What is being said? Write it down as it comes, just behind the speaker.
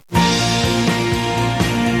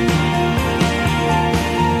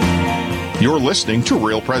You're listening to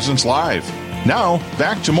Real Presence Live. Now,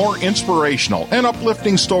 back to more inspirational and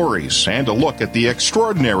uplifting stories and a look at the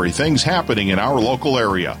extraordinary things happening in our local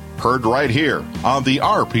area. Heard right here on the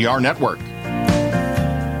RPR Network.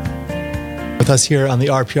 With us here on the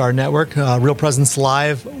RPR Network, Real Presence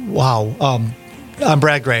Live. Wow. I'm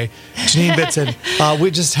Brad Gray. Janine Bitson.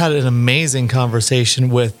 We just had an amazing conversation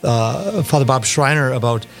with Father Bob Schreiner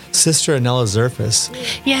about Sister Anella Zerfas.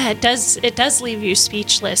 Yeah, it does leave you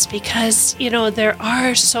speechless because, there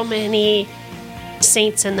are so many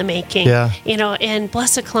saints in the making. Yeah. And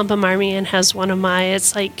Blessed Columba Marmion has one of my,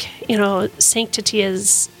 it's like, sanctity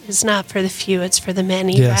is not for the few, it's for the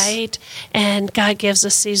many, yes. right? And God gives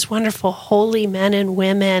us these wonderful holy men and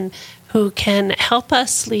women who can help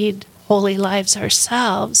us lead holy lives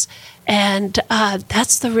ourselves. And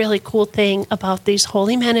that's the really cool thing about these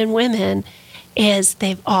holy men and women is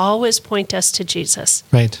they've always point us to Jesus.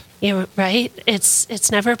 Right. Right?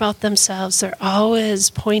 It's never about themselves. They're always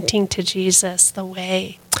pointing to Jesus, the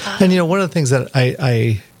way. And one of the things that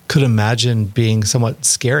I could imagine being somewhat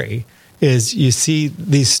scary is you see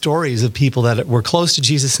these stories of people that were close to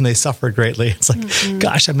Jesus and they suffered greatly. It's like,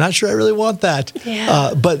 gosh, I'm not sure I really want that.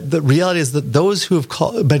 Yeah. But the reality is that those who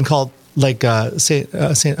have been called, like Saint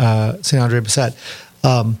Andre Bessette,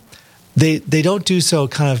 they don't do so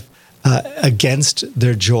kind of against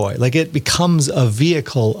their joy. Like it becomes a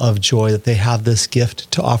vehicle of joy that they have this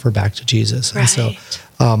gift to offer back to Jesus. Right. And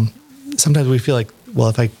so sometimes we feel like, well,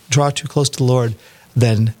 if I draw too close to the Lord,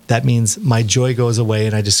 then that means my joy goes away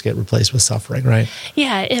and I just get replaced with suffering, right?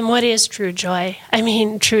 Yeah, and what is true joy? I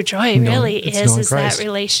mean, true joy really is that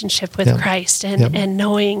relationship with Christ and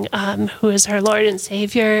knowing who is our Lord and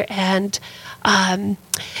Savior. And,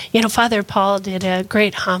 Father Paul did a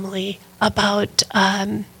great homily about,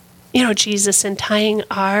 Jesus and tying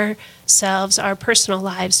ourselves, our personal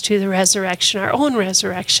lives to the resurrection, our own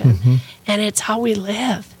resurrection. Mm-hmm. And it's how we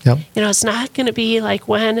live. Yep. It's not going to be like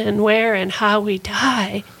when and where and how we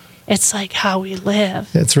die. It's like how we live.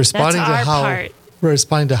 It's responding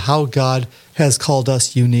to how God has called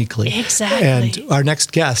us uniquely. Exactly. And our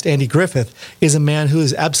next guest, Andy Griffith, is a man who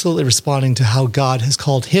is absolutely responding to how God has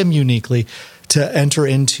called him uniquely to enter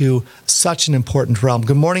into such an important realm.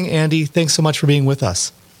 Good morning, Andy. Thanks so much for being with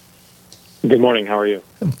us. Good morning. How are you?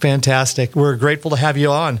 Fantastic. We're grateful to have you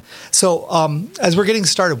on. So as we're getting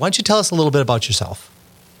started, why don't you tell us a little bit about yourself?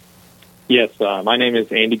 Yes, my name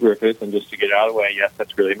is Andy Griffith, and just to get it out of the way, yes,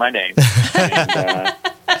 that's really my name. And,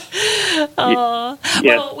 well,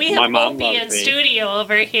 we have Opie in studio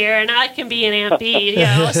over here, and I can be an Aunt B,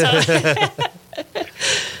 so.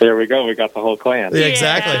 There we go. We got the whole clan. Yeah,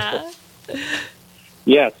 exactly.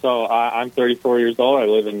 Yeah, so I'm 34 years old. I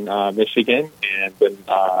live in Michigan and been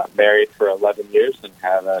married for 11 years and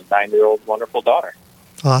have a 9-year-old wonderful daughter.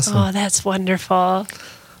 Awesome. Oh, that's wonderful.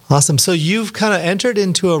 Awesome. So you've kind of entered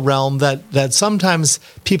into a realm that sometimes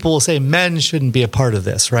people will say men shouldn't be a part of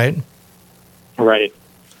this, right? Right.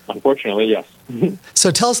 Unfortunately, yes. So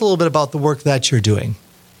tell us a little bit about the work that you're doing.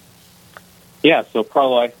 Yeah, so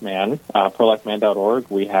Pro-Life Man,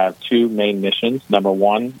 prolifeman.org, we have two main missions. Number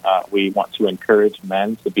one, we want to encourage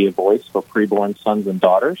men to be a voice for preborn sons and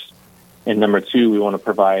daughters. And number two, we want to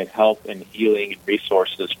provide help and healing and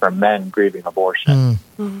resources for men grieving abortion.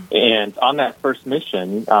 And on that first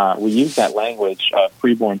mission, we use that language of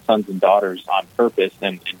preborn sons and daughters on purpose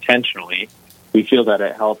and intentionally. We feel that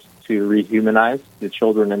it helps to rehumanize the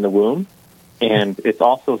children in the womb. And it's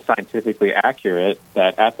also scientifically accurate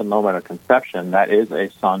that at the moment of conception, that is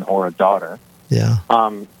a son or a daughter. Yeah.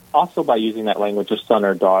 Also, by using that language of son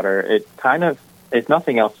or daughter, it kind of, if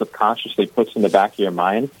nothing else, subconsciously puts in the back of your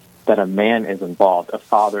mind that a man is involved, a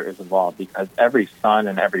father is involved, because every son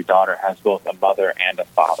and every daughter has both a mother and a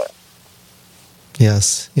father.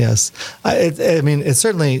 Yes. It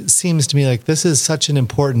certainly seems to me like this is such an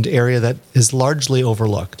important area that is largely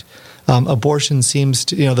overlooked. Abortion seems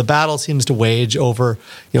to, the battle seems to wage over,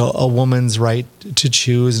 a woman's right to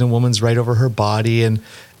choose and a woman's right over her body and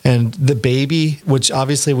the baby, which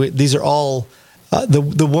obviously these are all,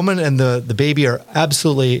 the woman and the baby are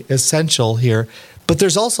absolutely essential here. But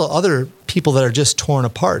there's also other people that are just torn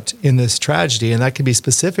apart in this tragedy, and that could be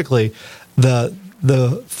specifically the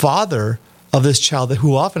father of this child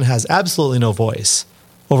who often has absolutely no voice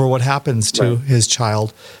over what happens to his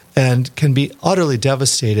child and can be utterly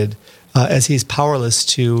devastated as he's powerless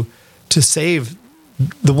to save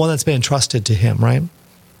the one that's been entrusted to him, right?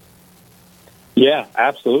 Yeah,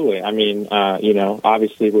 absolutely. I mean,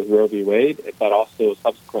 obviously with Roe v. Wade, but also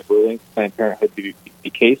subsequent rulings, Planned Parenthood v.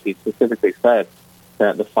 Casey specifically said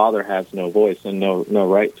that the father has no voice and no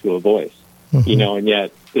right to a voice. Mm-hmm. And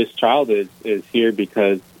yet this child is here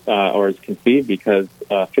because or is conceived because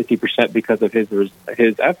 50% because of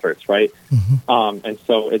his efforts, right? And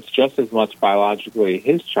so it's just as much biologically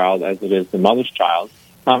his child as it is the mother's child.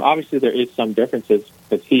 Obviously, there is some differences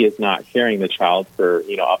because he is not carrying the child for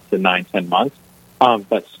up to 9-10 months.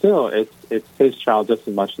 But still, it's his child just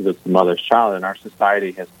as much as it's the mother's child. And our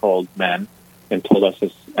society has told men and told us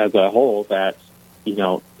as a whole that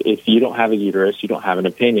if you don't have a uterus, you don't have an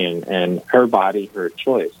opinion, and her body, her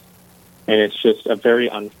choice. And it's just a very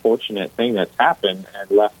unfortunate thing that's happened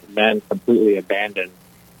and left men completely abandoned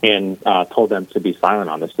and told them to be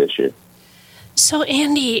silent on this issue. So,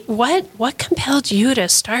 Andy, what compelled you to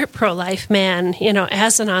start Pro-Life Man,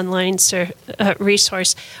 as an online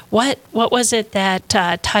resource? What was it that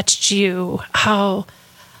touched you? How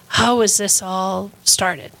was this all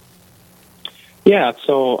started? Yeah,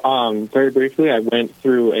 so very briefly, I went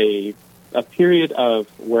through a period of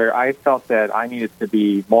where I felt that I needed to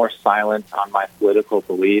be more silent on my political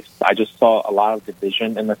beliefs. I just saw a lot of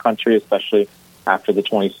division in the country, especially after the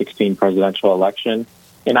 2016 presidential election.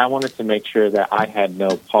 And I wanted to make sure that I had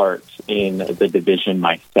no part in the division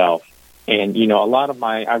myself. And, a lot of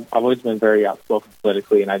I've always been very outspoken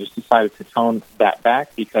politically, and I just decided to tone that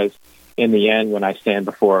back because in the end, when I stand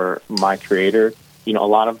before my creator, a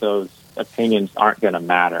lot of those opinions aren't going to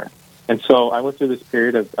matter. And so I went through this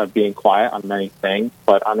period of being quiet on many things,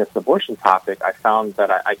 but on this abortion topic, I found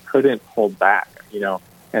that I couldn't hold back,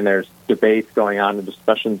 and there's debates going on and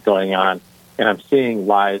discussions going on, and I'm seeing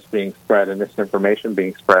lies being spread and misinformation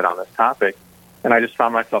being spread on this topic. And I just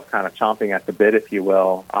found myself kind of chomping at the bit, if you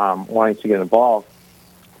will, wanting to get involved.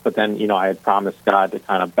 But then, I had promised God to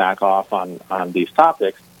kind of back off on these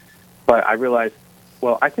topics. But I realized,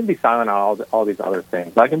 well, I can be silent on all these other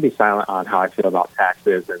things. I can be silent on how I feel about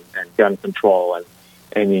taxes and gun control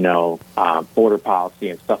and border policy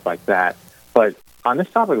and stuff like that. But on this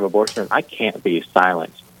topic of abortion, I can't be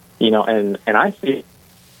silent. And I see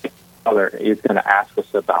Father is going to ask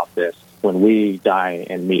us about this when we die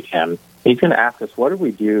and meet him. He's going to ask us, what do we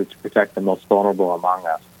do to protect the most vulnerable among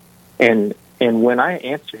us? And when I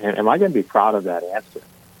answer him, am I going to be proud of that answer?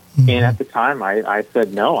 Mm-hmm. And at the time, I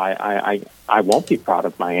said, no, I won't be proud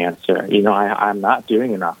of my answer. I'm not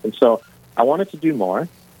doing enough. And so I wanted to do more.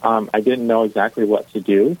 I didn't know exactly what to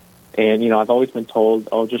do. And, I've always been told,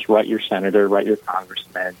 just write your senator, write your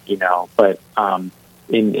congressman, But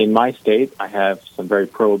in my state, I have some very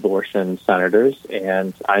pro-abortion senators,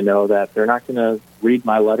 and I know that they're not going to read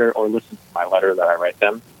my letter or listen to my letter that I write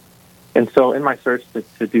them. And so in my search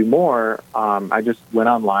to do more, I just went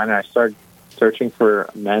online and I started searching for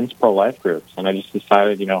men's pro-life groups. And I just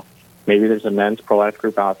decided, maybe there's a men's pro-life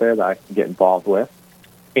group out there that I can get involved with.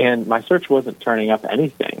 And my search wasn't turning up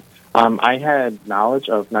anything. I had knowledge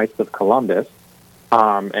of Knights of Columbus,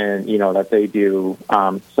 and that they do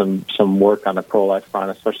some work on the pro-life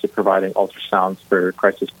front, especially providing ultrasounds for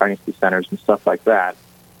crisis pregnancy centers and stuff like that.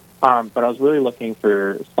 But I was really looking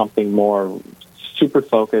for something more super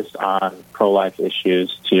focused on pro-life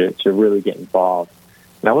issues to really get involved.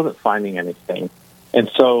 And I wasn't finding anything. And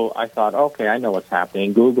so I thought, okay, I know what's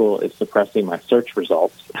happening. Google is suppressing my search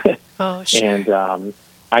results. Oh, sure. And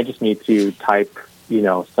I just need to type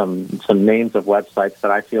some names of websites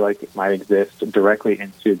that I feel like it might exist directly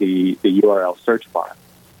into the URL search bar.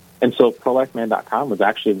 And so prolifeman.com was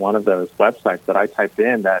actually one of those websites that I typed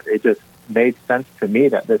in that it just made sense to me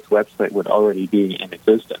that this website would already be in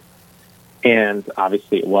existence. And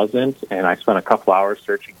obviously it wasn't, and I spent a couple hours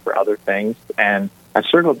searching for other things, and I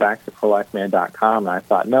circled back to prolifeman.com, and I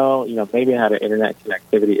thought, no, maybe I had an internet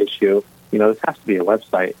connectivity issue. This has to be a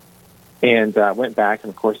website. And went back, and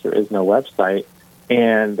of course there is no website.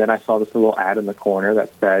 And then I saw this little ad in the corner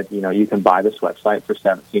that said, you can buy this website for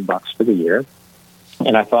 $17 for the year.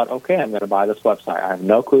 And I thought, okay, I'm going to buy this website. I have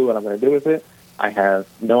no clue what I'm going to do with it. I have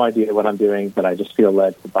no idea what I'm doing, but I just feel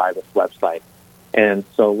led to buy this website. And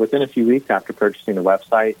so within a few weeks after purchasing the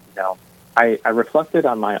website, I reflected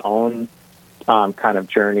on my own kind of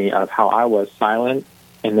journey of how I was silent.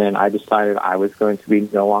 And then I decided I was going to be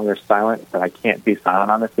no longer silent, that I can't be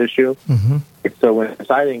silent on this issue. Mm-hmm. And so when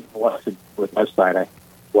deciding what to do with the website,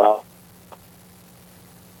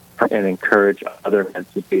 and encourage other men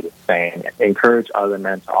to do the same, encourage other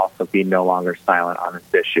men to also be no longer silent on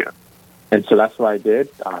this issue. And so that's what I did.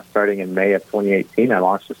 Starting in May of 2018, I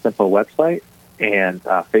launched a simple website and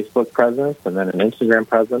Facebook presence, and then an Instagram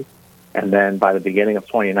presence. And then by the beginning of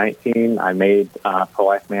 2019, I made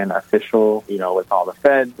Pro-Life Man official, with all the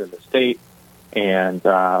feds and the state, and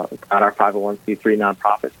got our 501c3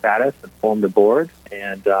 nonprofit status and formed the board.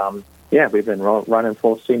 And, we've been running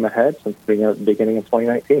full steam ahead since the beginning of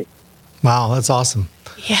 2019. Wow, that's awesome.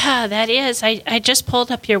 Yeah, that is. I just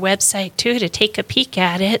pulled up your website, too, to take a peek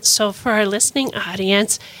at it. So for our listening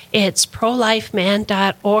audience, it's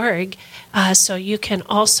prolifeman.org. So you can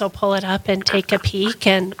also pull it up and take a peek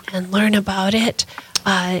and learn about it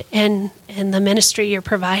and the ministry you're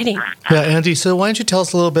providing. Yeah, Andy, so why don't you tell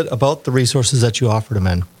us a little bit about the resources that you offer to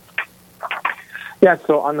men? Yeah,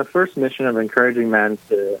 so on the first mission of encouraging men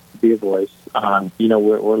to be a voice,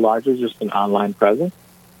 we're largely just an online presence.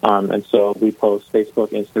 And so we post Facebook,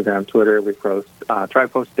 Instagram, Twitter. We try to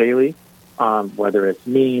post daily, whether it's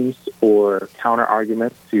memes or counter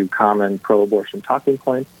arguments to common pro-abortion talking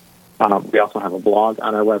points. We also have a blog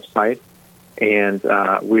on our website. And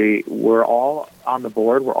we're all on the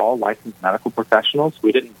board. We're all licensed medical professionals.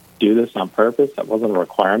 We didn't do this on purpose. That wasn't a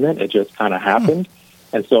requirement. It just kind of happened.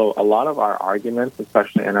 And so a lot of our arguments,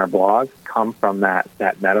 especially in our blog, come from that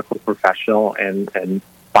medical professional and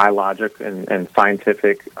biologic and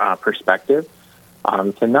scientific perspective,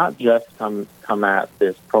 to not just come at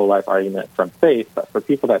this pro-life argument from faith, but for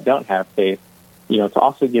people that don't have faith, to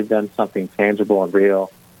also give them something tangible and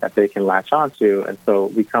real that they can latch onto. And so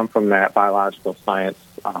we come from that biological science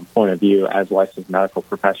point of view as licensed medical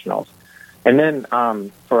professionals. And then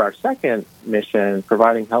for our second mission,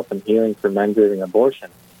 providing help and healing for men grieving abortion,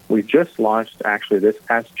 we just launched, actually this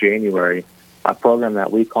past January, a program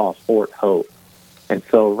that we call Fort Hope. And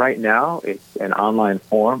so right now, it's an online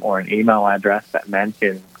form or an email address that men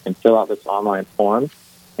can fill out this online form.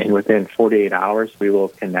 And within 48 hours, we will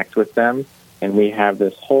connect with them. And we have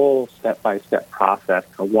this whole step-by-step process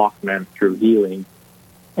to walk men through healing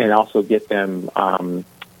and also get them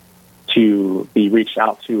to be reached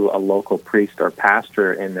out to a local priest or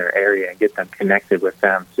pastor in their area and get them connected with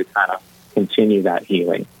them to kind of continue that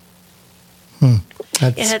healing.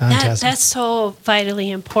 That's so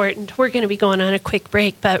vitally important. We're going to be going on a quick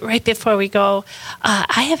break, but right before we go,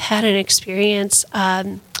 I have had an experience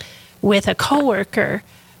with a coworker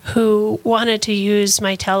who wanted to use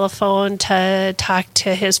my telephone to talk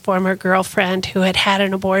to his former girlfriend who had had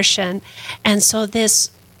an abortion. And so this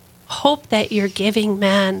hope that you're giving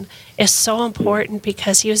men is so important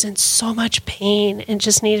because he was in so much pain and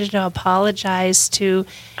just needed to apologize to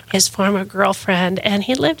his former girlfriend. And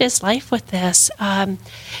he lived his life with this.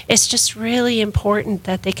 It's just really important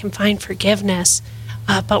that they can find forgiveness.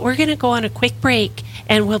 But we're going to go on a quick break,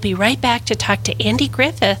 and we'll be right back to talk to Andy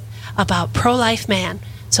Griffith about Pro-Life Man.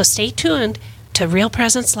 So stay tuned to Real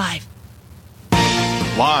Presence Live.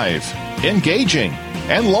 Live, engaging,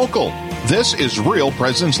 and local. This is Real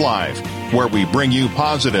Presence Live, where we bring you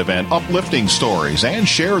positive and uplifting stories and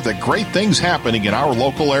share the great things happening in our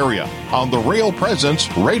local area on the Real Presence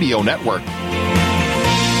Radio Network.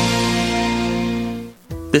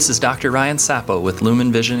 This is Dr. Ryan Sappo with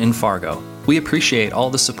Lumen Vision in Fargo. We appreciate all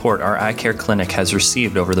the support our eye care clinic has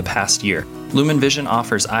received over the past year. Lumen Vision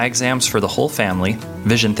offers eye exams for the whole family,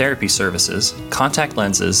 vision therapy services, contact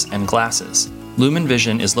lenses, and glasses. Lumen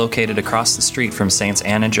Vision is located across the street from Saints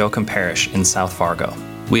Anne and Joachim Parish in South Fargo.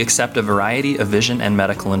 We accept a variety of vision and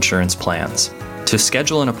medical insurance plans. To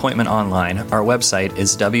schedule an appointment online, our website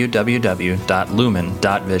is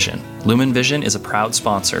www.lumen.vision. Lumen Vision is a proud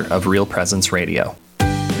sponsor of Real Presence Radio.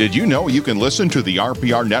 Did you know you can listen to the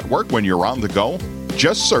RPR network when you're on the go?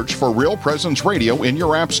 Just search for Real Presence Radio in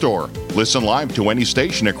your app store. Listen live to any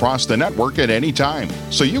station across the network at any time,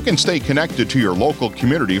 so you can stay connected to your local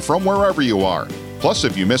community from wherever you are. Plus,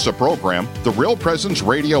 if you miss a program, the Real Presence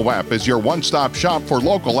Radio app is your one-stop shop for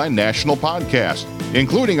local and national podcasts,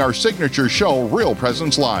 including our signature show, Real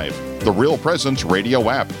Presence Live. The Real Presence Radio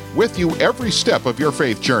app, with you every step of your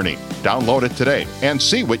faith journey. Download it today and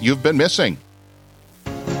see what you've been missing.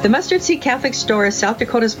 The Mustard Seed Catholic Store is South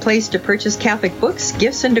Dakota's place to purchase Catholic books,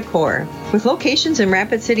 gifts, and decor. With locations in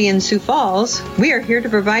Rapid City and Sioux Falls, we are here to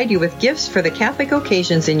provide you with gifts for the Catholic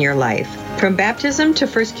occasions in your life. From baptism to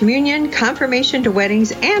First Communion, confirmation to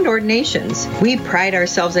weddings, and ordinations, we pride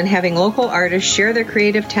ourselves in having local artists share their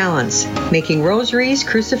creative talents, making rosaries,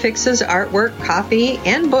 crucifixes, artwork, coffee,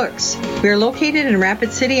 and books. We are located in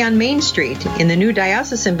Rapid City on Main Street, in the new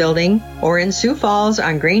Diocesan Building, or in Sioux Falls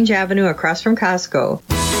on Grange Avenue across from Costco.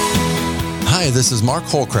 Hi, this is Mark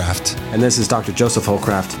Holcraft. And this is Dr. Joseph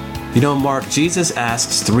Holcraft. You know, Mark, Jesus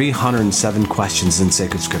asks 307 questions in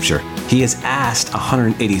sacred scripture. He has asked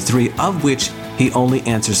 183, of which he only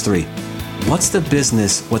answers 3. What's the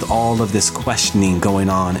business with all of this questioning going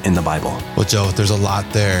on in the Bible? Well, Joe, there's a lot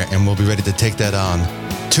there, and we'll be ready to take that on.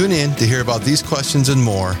 Tune in to hear about these questions and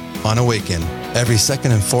more on Awaken every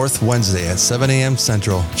second and fourth Wednesday at 7 a.m.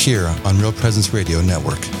 Central here on Real Presence Radio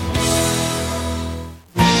Network.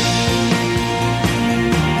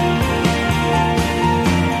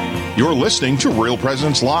 You're listening to Real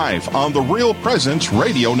Presence Live on the Real Presence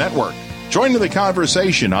Radio Network. Join in the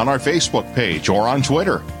conversation on our Facebook page or on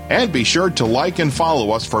Twitter. And be sure to like and follow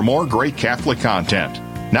us for more great Catholic content.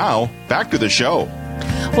 Now, back to the show.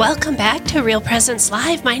 Welcome back to Real Presence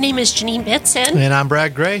Live. My name is Janine Bitson. And I'm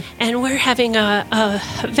Brad Gray. And we're having a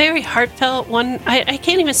very heartfelt one. I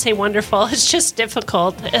can't even say wonderful. It's just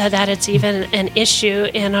difficult that it's even an issue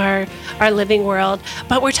in our living world.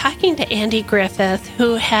 But we're talking to Andy Griffith,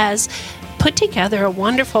 who has put together a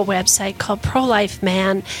wonderful website called Pro-Life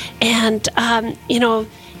Man. And,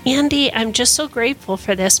 Andy, I'm just so grateful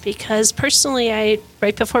for this because personally,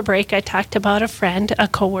 right before break, I talked about a friend, a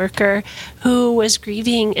coworker, who was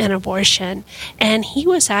grieving an abortion, and he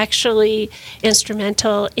was actually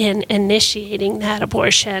instrumental in initiating that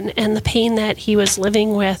abortion, and the pain that he was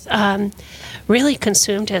living with really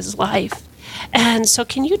consumed his life. And so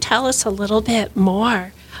can you tell us a little bit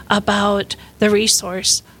more about the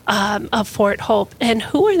resource of Fort Hope, and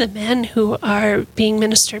who are the men who are being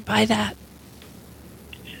ministered by that?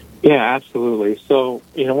 Yeah, absolutely. So,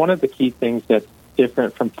 one of the key things that's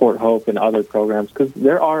different from Fort Hope and other programs, because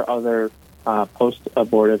there are other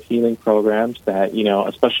post-abortive healing programs that,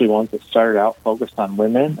 especially ones that started out focused on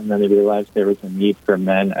women, and then they realized there was a need for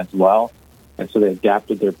men as well. And so they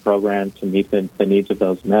adapted their program to meet the needs of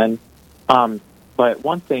those men. But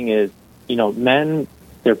one thing is, men,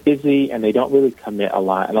 they're busy and they don't really commit a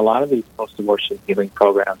lot. And a lot of these post-abortion healing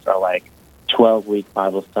programs are like 12-week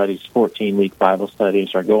Bible studies, 14-week Bible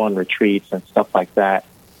studies, or go on retreats and stuff like that.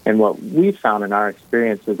 And what we found in our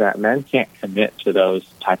experience is that men can't commit to those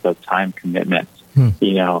type of time commitments,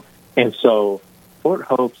 And so Fort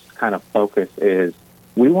Hope's kind of focus is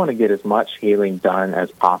we want to get as much healing done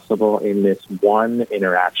as possible in this one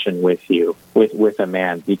interaction with you, with a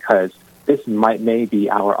man, because this may be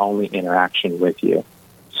our only interaction with you.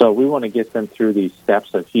 So we want to get them through these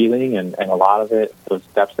steps of healing, and a lot of it, those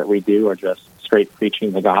steps that we do are just straight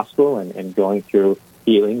preaching the gospel and going through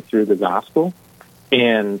healing through the gospel.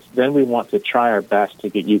 And then we want to try our best to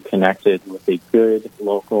get you connected with a good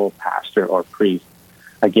local pastor or priest,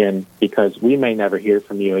 again, because we may never hear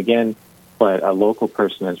from you again, but a local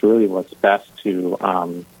person is really what's best to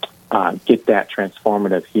get that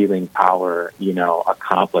transformative healing power,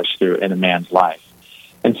 accomplished through in a man's life.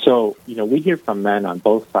 And so, we hear from men on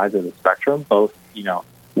both sides of the spectrum, both,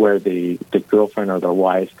 where the girlfriend or the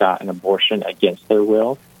wife got an abortion against their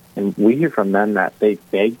will. And we hear from men that they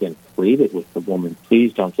begged and pleaded with the woman,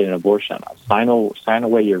 please don't get an abortion. Sign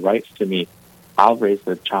away your rights to me. I'll raise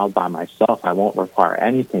the child by myself. I won't require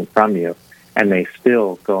anything from you. And they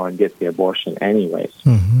still go and get the abortion anyways.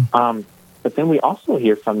 Mm-hmm. But then we also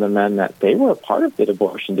hear from the men that they were a part of the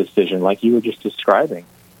abortion decision, like you were just describing.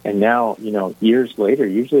 And now, years later,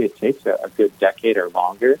 usually it takes a good decade or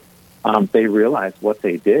longer, they realize what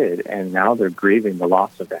they did, and now they're grieving the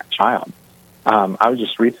loss of that child. I was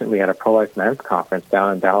just recently at a pro-life men's conference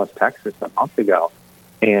down in Dallas, Texas, a month ago,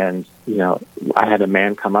 and, I had a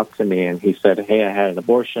man come up to me, and he said, hey, I had an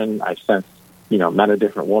abortion. I've since, met a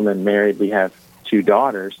different woman, married. We have 2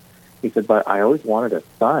 daughters. He said, but I always wanted a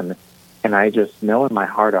son, and I just know in my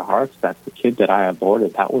heart of hearts that the kid that I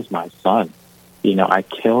aborted, that was my son. I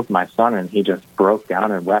killed my son, and he just broke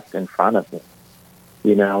down and wept in front of me.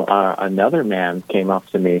 Another man came up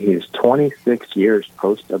to me. He was 26 years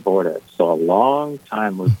post-abortive, so a long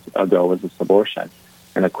time ago was this abortion.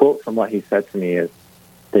 And a quote from what he said to me is,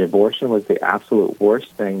 the abortion was the absolute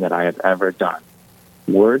worst thing that I have ever done.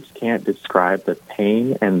 Words can't describe the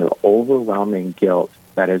pain and the overwhelming guilt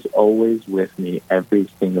that is always with me every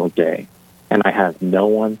single day. And I have no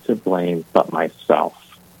one to blame but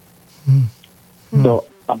myself. Mm-hmm. So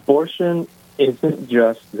abortion isn't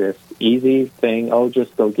just this easy thing,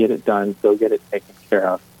 just go get it done, go get it taken care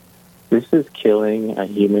of. This is killing a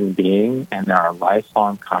human being, and there are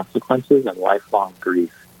lifelong consequences and lifelong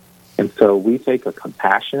grief. And so we take a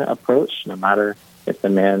compassionate approach, no matter if the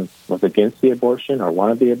man was against the abortion or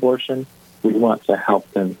wanted the abortion. We want to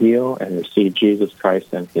help them heal and receive Jesus Christ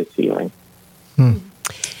and his healing.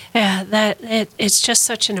 Yeah, it's just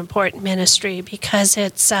such an important ministry because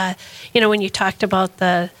it's, when you talked about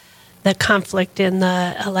the conflict in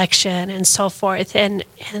the election and so forth, and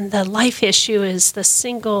the life issue is the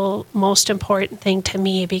single most important thing to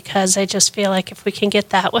me because I just feel like if we can get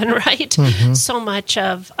that one right, mm-hmm. so much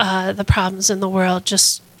of the problems in the world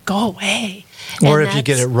just go away. Or if you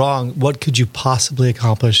get it wrong, what could you possibly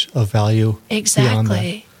accomplish of value?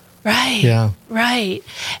 Exactly. Right. Yeah. Right.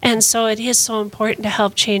 And so it is so important to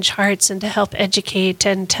help change hearts and to help educate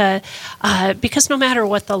and to, because no matter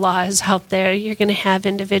what the law is out there, you're going to have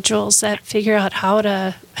individuals that figure out how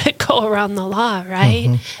to go around the law, right?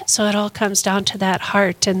 Mm-hmm. So it all comes down to that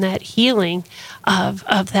heart and that healing of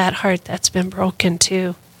that heart that's been broken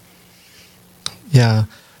too. Yeah.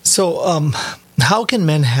 So how can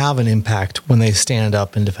men have an impact when they stand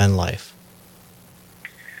up and defend life?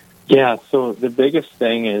 Yeah, so the biggest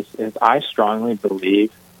thing is I strongly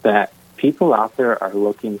believe that people out there are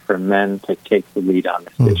looking for men to take the lead on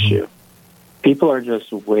this issue. People are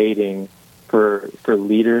just waiting for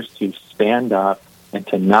leaders to stand up and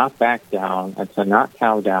to not back down and to not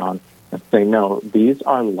cow down and say, no, these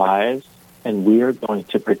are lives and we are going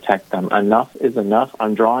to protect them. Enough is enough.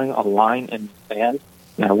 I'm drawing a line in the sand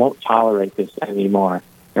and I won't tolerate this anymore.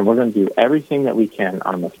 And we're going to do everything that we can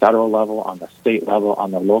on the federal level, on the state level,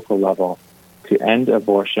 on the local level to end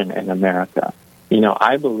abortion in America. You know,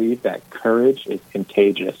 I believe that courage is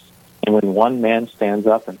contagious. And when one man stands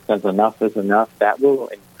up and says enough is enough, that will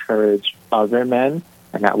encourage other men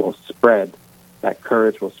and that will spread. That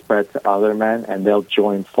courage will spread to other men and they'll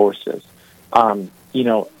join forces. You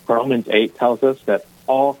know, Romans 8 tells us that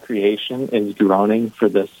all creation is groaning for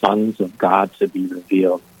the sons of God to be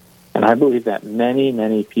revealed. And I believe that many,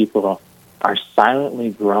 many people are silently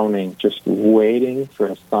groaning, just waiting for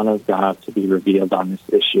a son of God to be revealed on this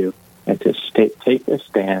issue and to take a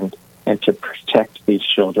stand and to protect these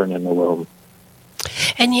children in the womb.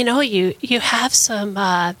 And you know, you have some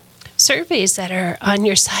surveys that are on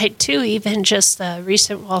your site too, even just the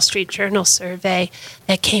recent Wall Street Journal survey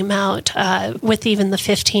that came out with even the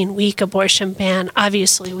 15-week abortion ban.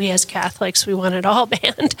 Obviously, we as Catholics, we want it all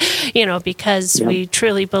banned, you know, because we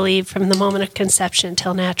truly believe from the moment of conception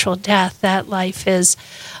till natural death that life is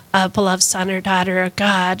a beloved son or daughter of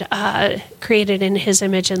God, created in his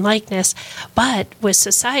image and likeness. But with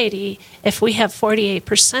society, if we have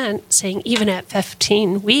 48% saying even at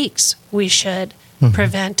 15 weeks, we should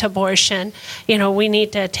prevent abortion. You know, we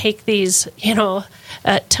need to take these, you know,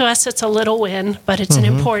 to us it's a little win, but it's an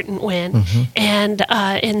important win. And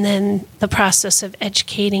then the process of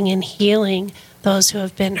educating and healing those who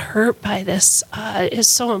have been hurt by this is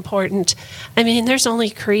so important. I mean, there's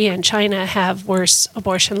only Korea and China have worse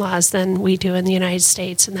abortion laws than we do in the United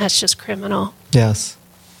States, and that's just criminal. Yes,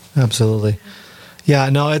 absolutely.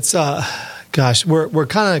 Yeah, no, it's, gosh, we're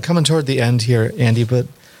kind of coming toward the end here, Andy, but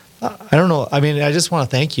I don't know. I mean, I just want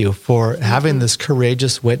to thank you for having this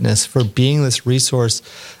courageous witness, for being this resource,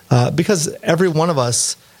 because every one of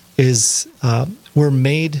us is, we're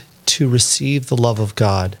made to receive the love of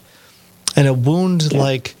God. And a wound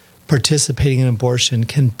like participating in abortion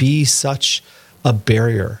can be such a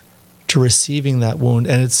barrier to receiving that wound.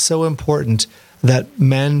 And it's so important that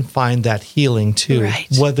men find that healing too. Right.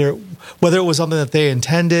 Whether it was something that they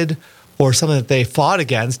intended or something that they fought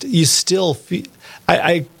against, you still feel...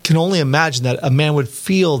 I can only imagine that a man would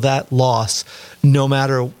feel that loss, no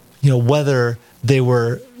matter whether they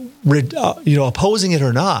were opposing it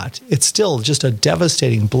or not. It's still just a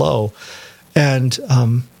devastating blow, and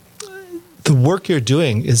the work you're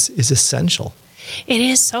doing is essential. It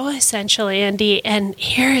is so essential, Andy. And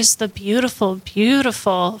here is the beautiful,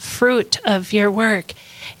 beautiful fruit of your work: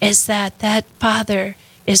 is that father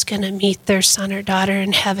is going to meet their son or daughter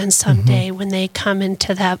in heaven someday when they come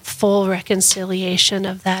into that full reconciliation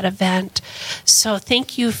of that event. So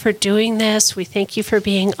thank you for doing this. We thank you for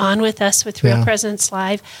being on with us with Real Presence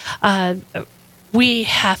Live. We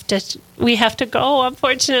have to go,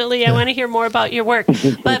 unfortunately. I want to hear more about your work.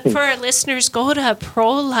 But for our listeners, go to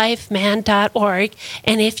prolifeman.org.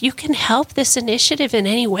 And if you can help this initiative in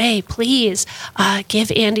any way, please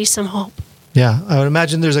give Andy some hope. Yeah, I would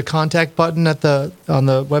imagine there's a contact button on the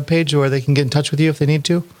webpage where they can get in touch with you if they need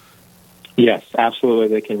to. Yes, absolutely.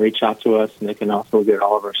 They can reach out to us, and they can also get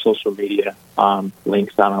all of our social media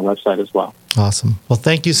links on our website as well. Awesome. Well,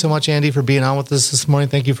 thank you so much, Andy, for being on with us this morning.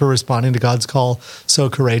 Thank you for responding to God's call so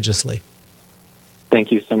courageously.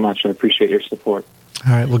 Thank you so much. I appreciate your support.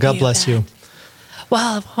 All right. Well, God bless you.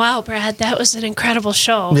 Well, wow, Brad, that was an incredible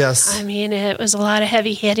show. Yes. I mean, it was a lot of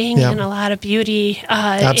heavy hitting and a lot of beauty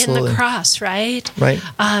in the cross, right? Right.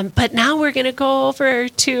 But now we're going to go over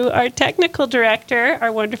to our technical director, our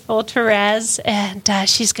wonderful Therese, and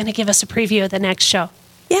she's going to give us a preview of the next show.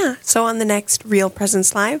 Yeah, so on the next Real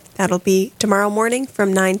Presence Live, that'll be tomorrow morning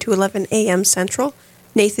from 9 to 11 a.m. Central.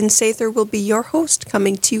 Nathan Sather will be your host,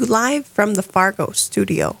 coming to you live from the Fargo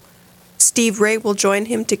studio. Steve Ray will join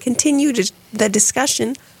him to continue the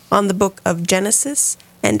discussion on the book of Genesis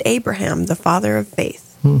and Abraham, the father of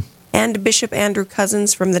faith. And Bishop Andrew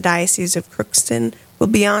Cousins from the Diocese of Crookston will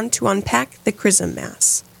be on to unpack the Chrism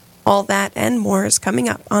Mass. All that and more is coming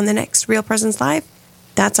up on the next Real Presence Live.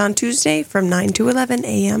 That's on Tuesday from 9 to 11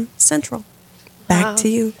 a.m. Central. Back to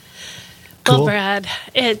you. Cool. Well, Brad,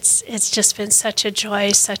 it's just been such a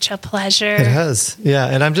joy, such a pleasure. It has, yeah.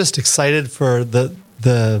 And I'm just excited for the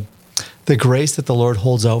grace that the Lord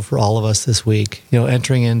holds out for all of us this week.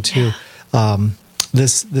 Entering into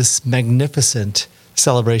this magnificent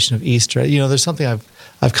celebration of Easter. There's something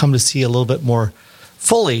I've come to see a little bit more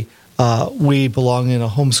fully. We belong in a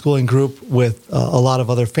homeschooling group with a lot of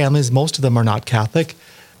other families. Most of them are not Catholic.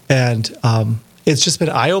 And it's just been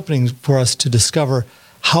eye-opening for us to discover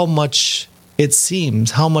how much it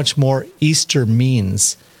seems, how much more Easter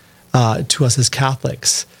means to us as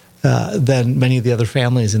Catholics than many of the other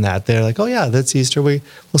families in that. They're like, oh, yeah, that's Easter. We'll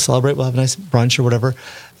celebrate. We'll have a nice brunch or whatever.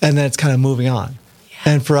 And then it's kind of moving on.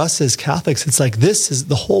 And for us as Catholics, it's like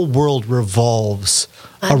the whole world revolves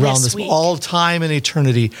around this. All time and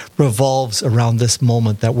eternity revolves around this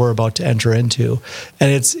moment that we're about to enter into,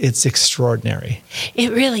 and it's extraordinary.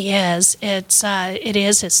 It really is. It's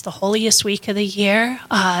the holiest week of the year.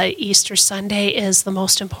 Easter Sunday is the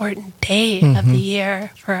most important day of the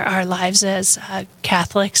year for our lives as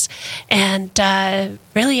Catholics, and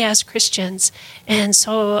really as Christians. And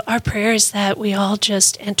so our prayer is that we all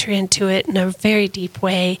just enter into it in a very deep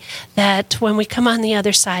way, that when we come on the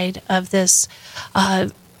other side of this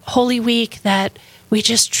Holy Week, that we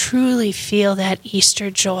just truly feel that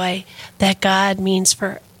Easter joy that God means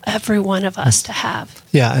for every one of us to have.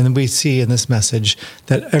 Yeah, and we see in this message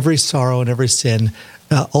that every sorrow and every sin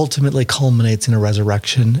ultimately culminates in a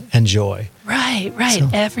resurrection and joy. Right. So,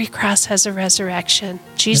 every cross has a resurrection.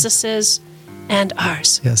 Jesus's and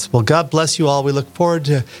ours. Yes. Well, God bless you all. We look forward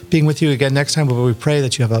to being with you again next time, but we pray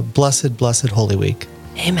that you have a blessed, blessed Holy Week.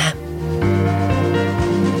 Amen.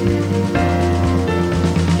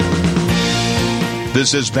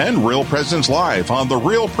 This has been Real Presence Live on the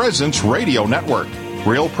Real Presence Radio Network.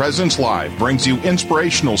 Real Presence Live brings you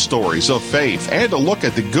inspirational stories of faith and a look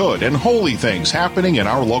at the good and holy things happening in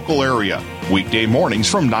our local area. Weekday mornings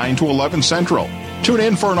from 9 to 11 Central. Tune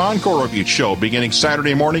in for an encore of each show beginning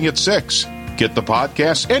Saturday morning at 6. Get the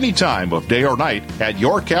podcast any time of day or night at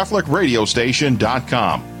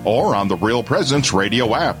yourcatholicradiostation.com or on the Real Presence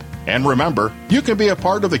Radio app. And remember, you can be a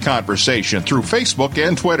part of the conversation through Facebook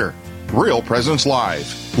and Twitter. Real Presence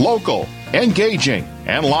Live. Local, engaging,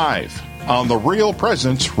 and live on the Real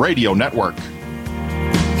Presence Radio Network.